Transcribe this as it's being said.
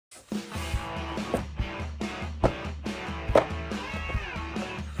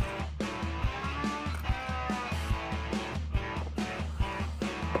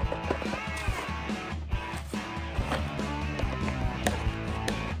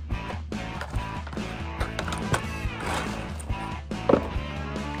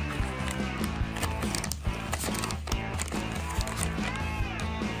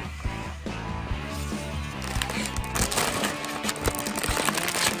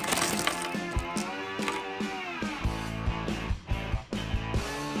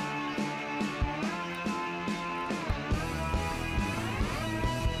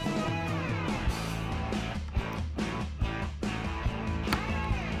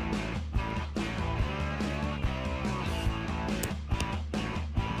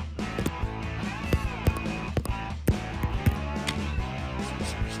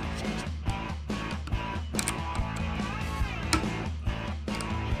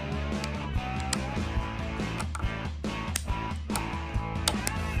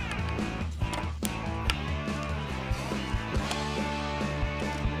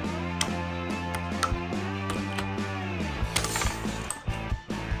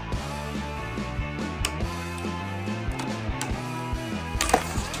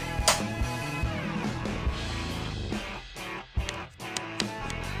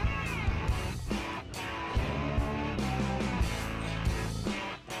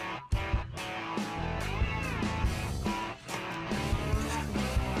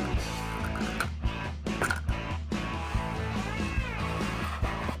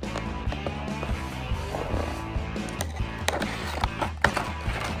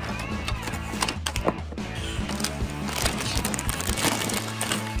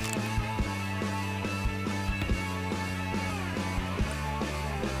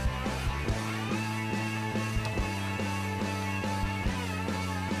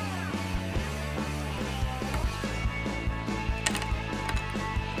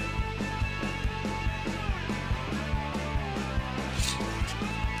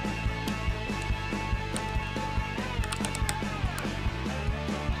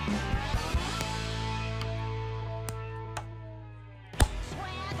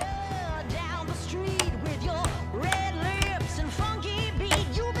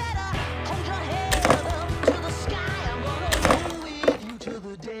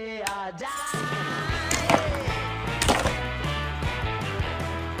the day I die.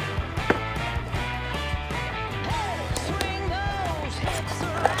 Swing those hips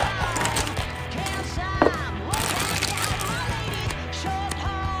around. Can't stop looking at my lady. Short,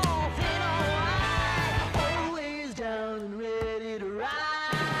 tall, thin or wide. Always down and ready to ride.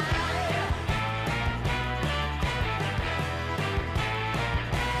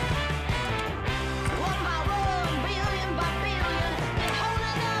 One by one, billion by billion, been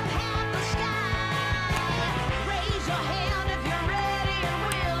holding up half the sky. Raise your hand if you're ready and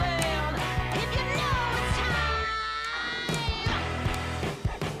willing. If you know it's time.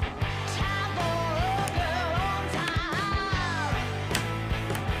 Time for a girl on time.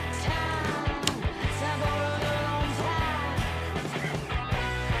 Time for a girl on time.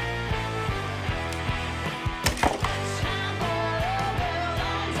 Time for a girl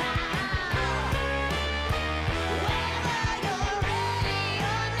on time. Whether you're ready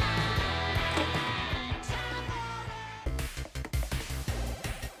or not. Time for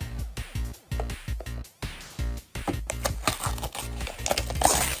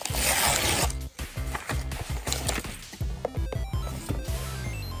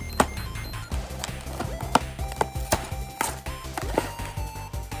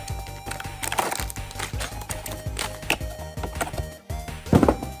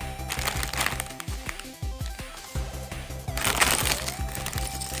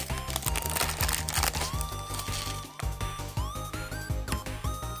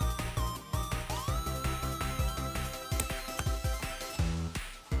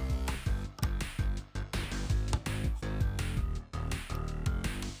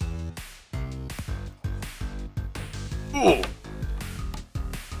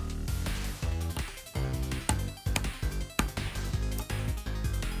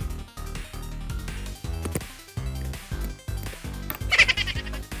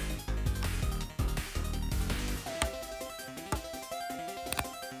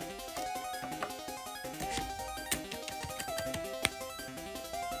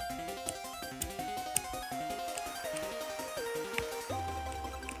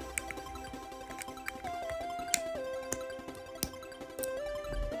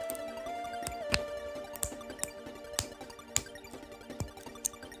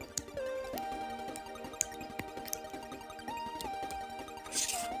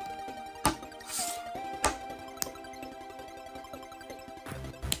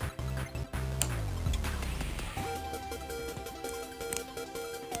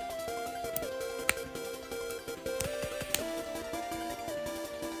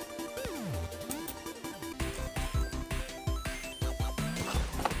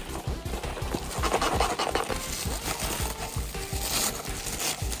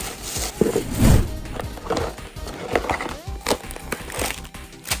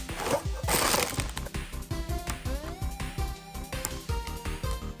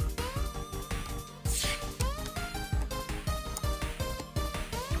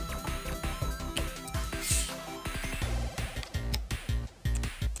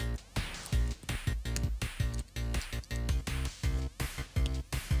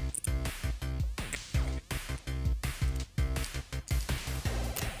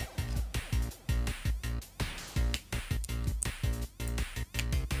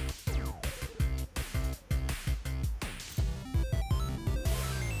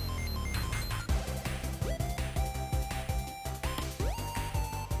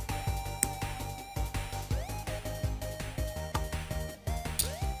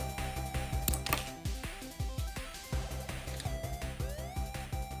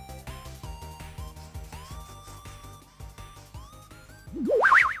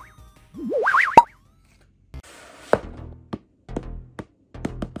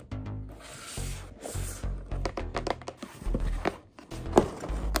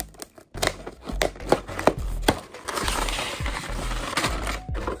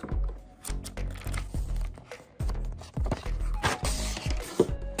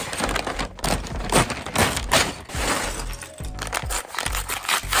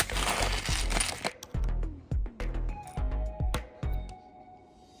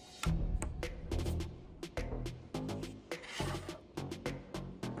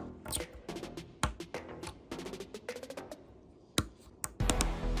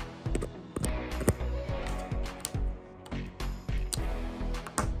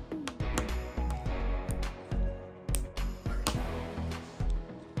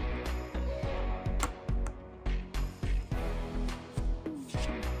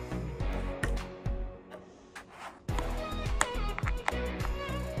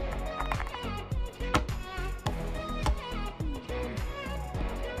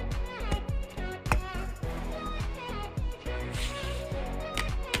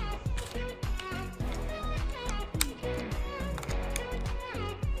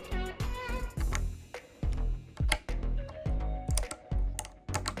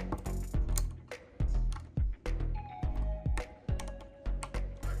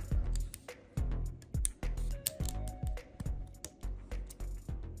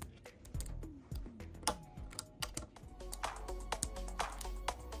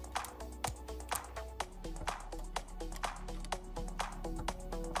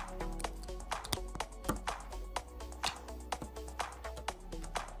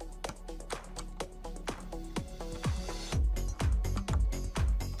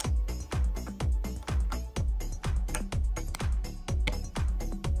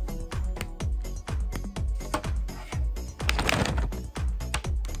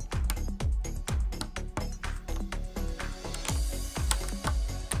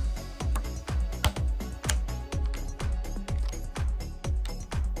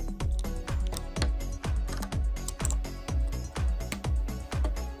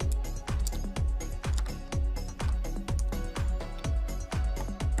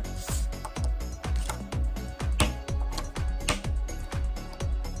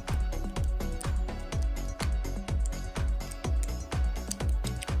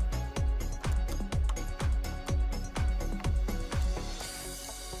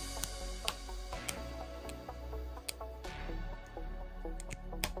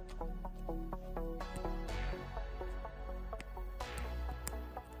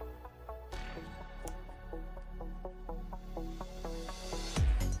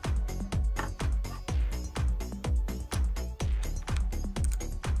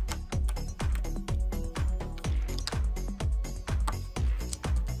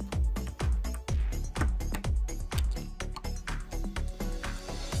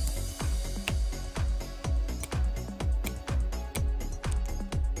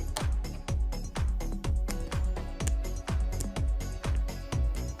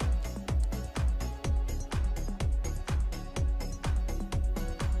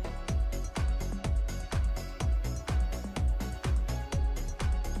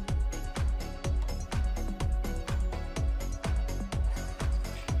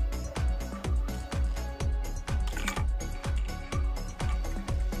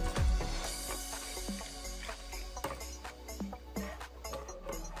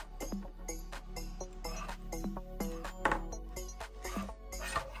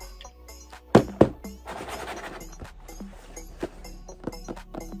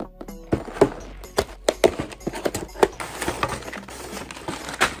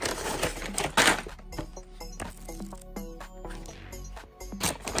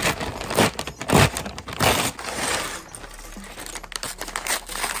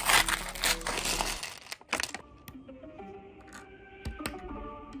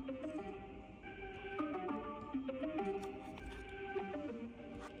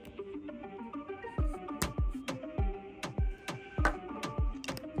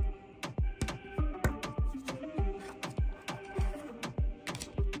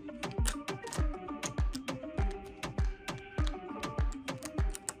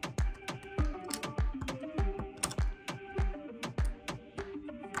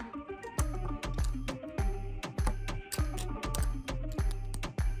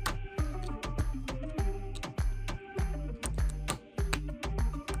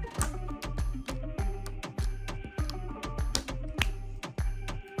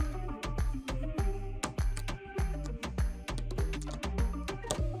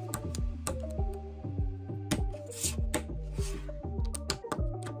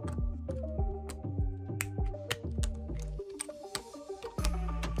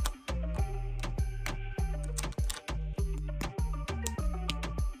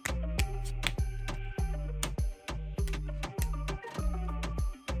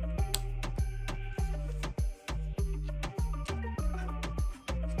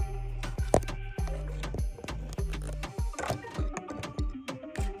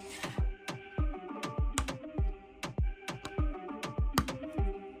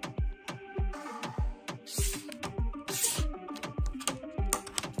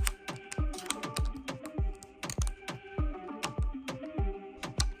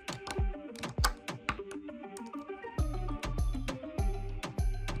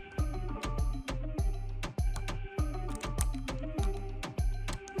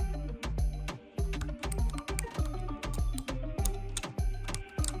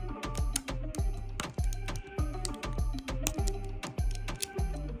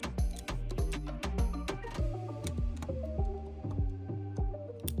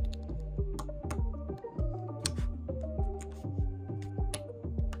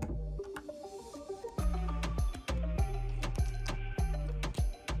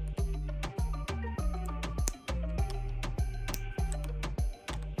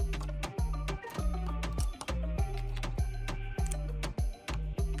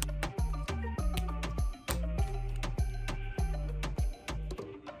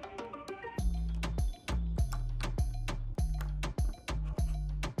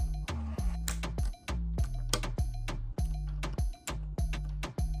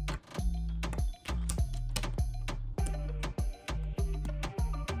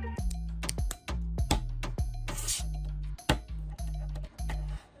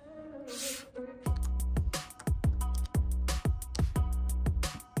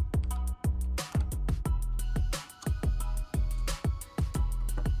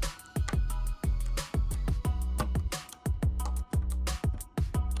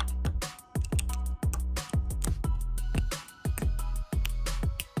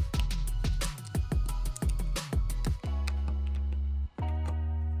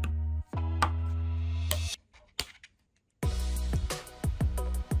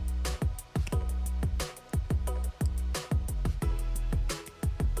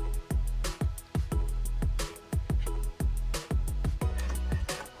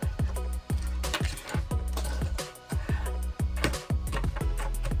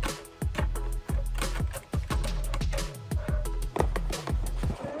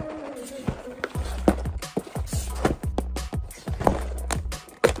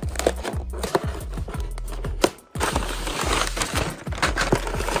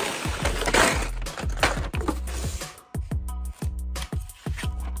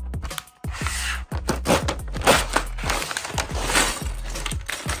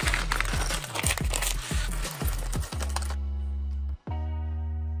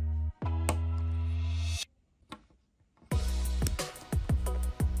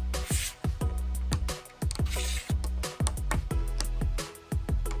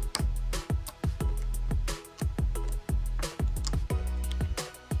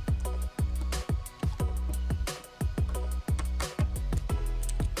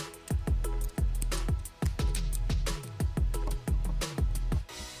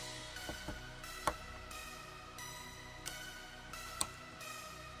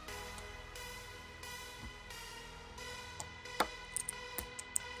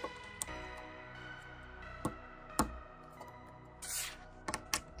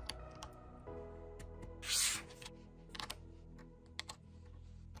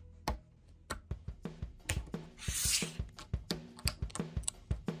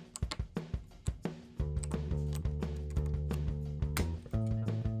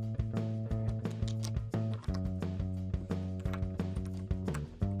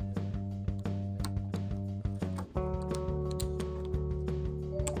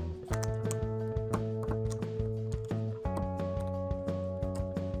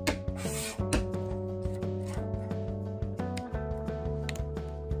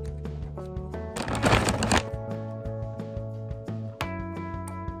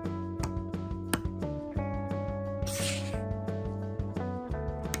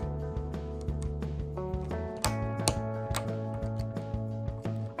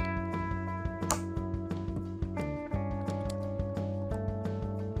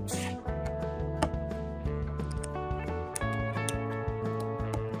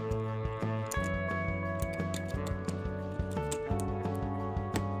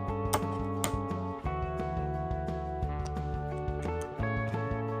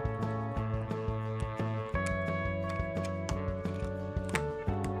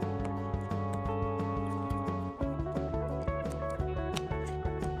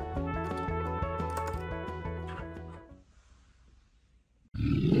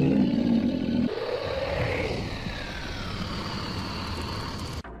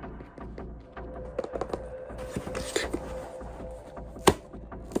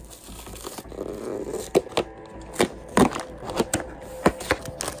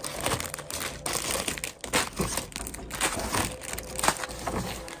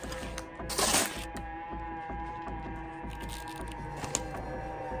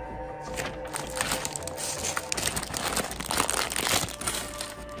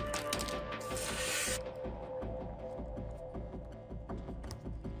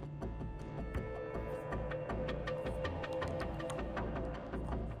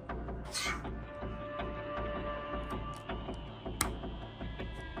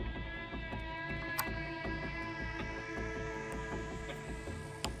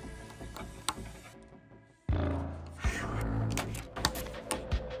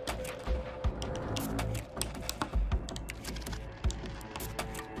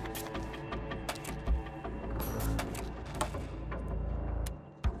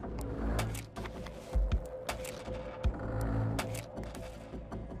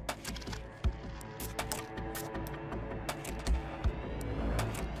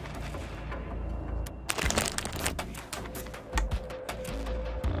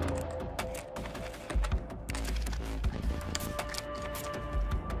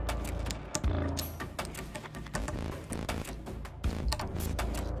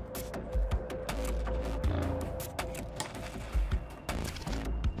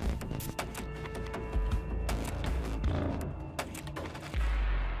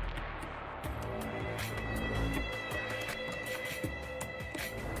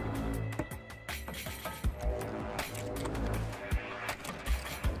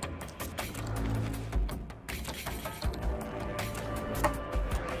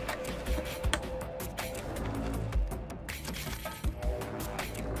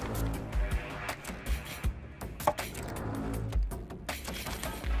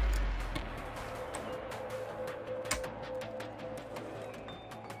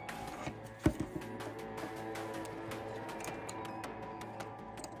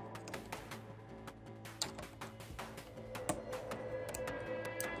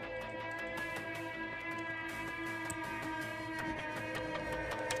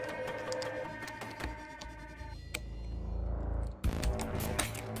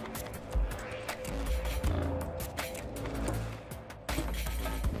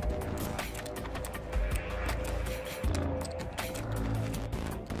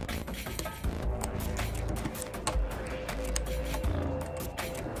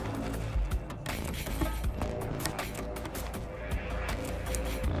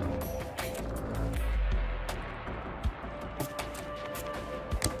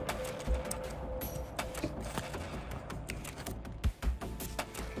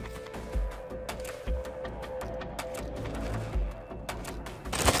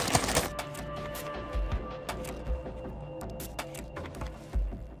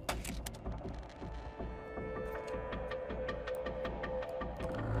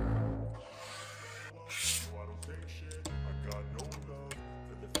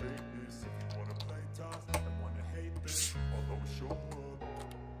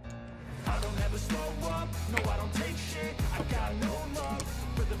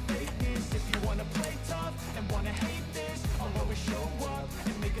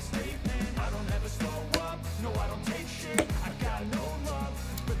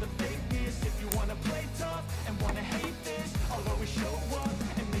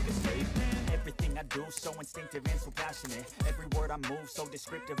So instinctive and so passionate. Every word I move so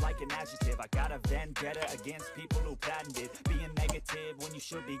descriptive like an adjective. I got a vendetta against people who patented being negative when you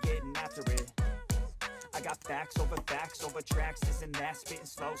should be getting after it. I got facts over tracks, this and that. Spitting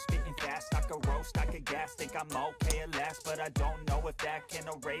slow, spitting fast. I could roast, I could gas. Think I'm okay at last, but I don't know if that can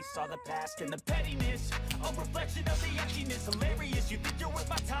erase all the past. And the pettiness, a reflection of the emptiness. Hilarious, you think you're worth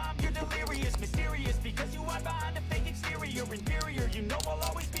my time, you're delirious. Mysterious, because you hide behind a fake exterior. Inferior, you know I'll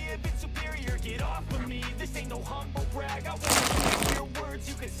always be a bit superior. Get off of me, this ain't no humble brag. I want you to hear words,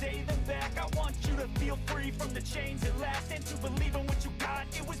 you can say them back. I want you to feel free from the chains at last, and to believe in what you got,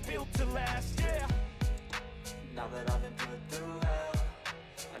 it was built to last, yeah. Now that I've been put through hell,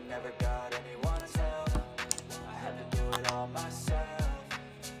 I never got anyone's help. I had to do it all myself.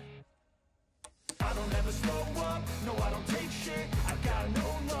 I don't ever slow up, no I don't take shit. I got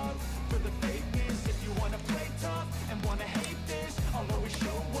no love for the fakeness. If you wanna play tough and wanna hate this, I'll always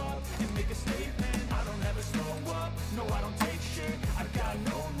show up and make a statement. I don't ever slow up, no I don't take shit. I got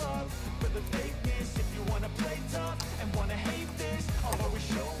no love for the fakeness. If you wanna play tough and wanna hate this, I'll always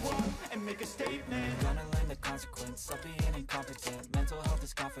show up and make a statement. Gonna learn the consequence of being incompetent. Mental health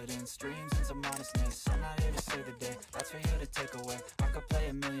is confidence, dreams and some honestness. I'm not here to save the day, that's for you to take away. I could play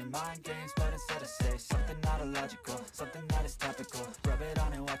a million mind games, but instead I say something not illogical, something that is topical. Rub it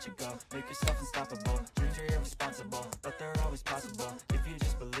on and watch it go, make yourself unstoppable. Dreams are irresponsible, but they're always possible. If you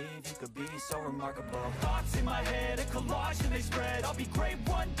just believe, you could be so remarkable. Thoughts in my head, a collage and they spread. I'll be great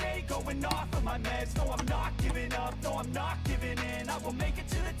one day, going off of my meds. No, I'm not giving up, no, I'm not giving in. I will make it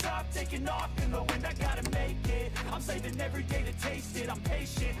to the top, taking off in the wind. I gotta make it, I'm saving every day to taste it. I'm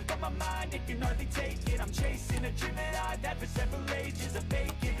patient, but my mind, it can hardly take it. I'm chasing a dream that I've had for several ages. A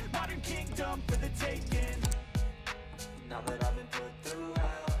vacant, modern kingdom for the taking. Now that I've been put through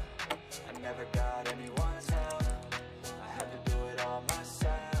hell,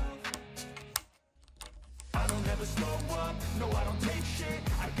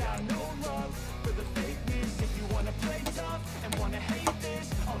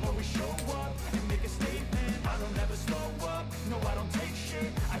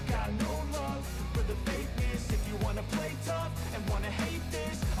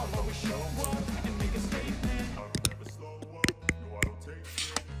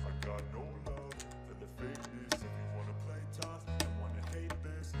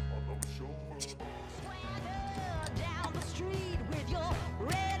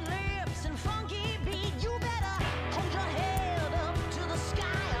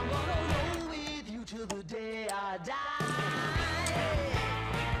 die.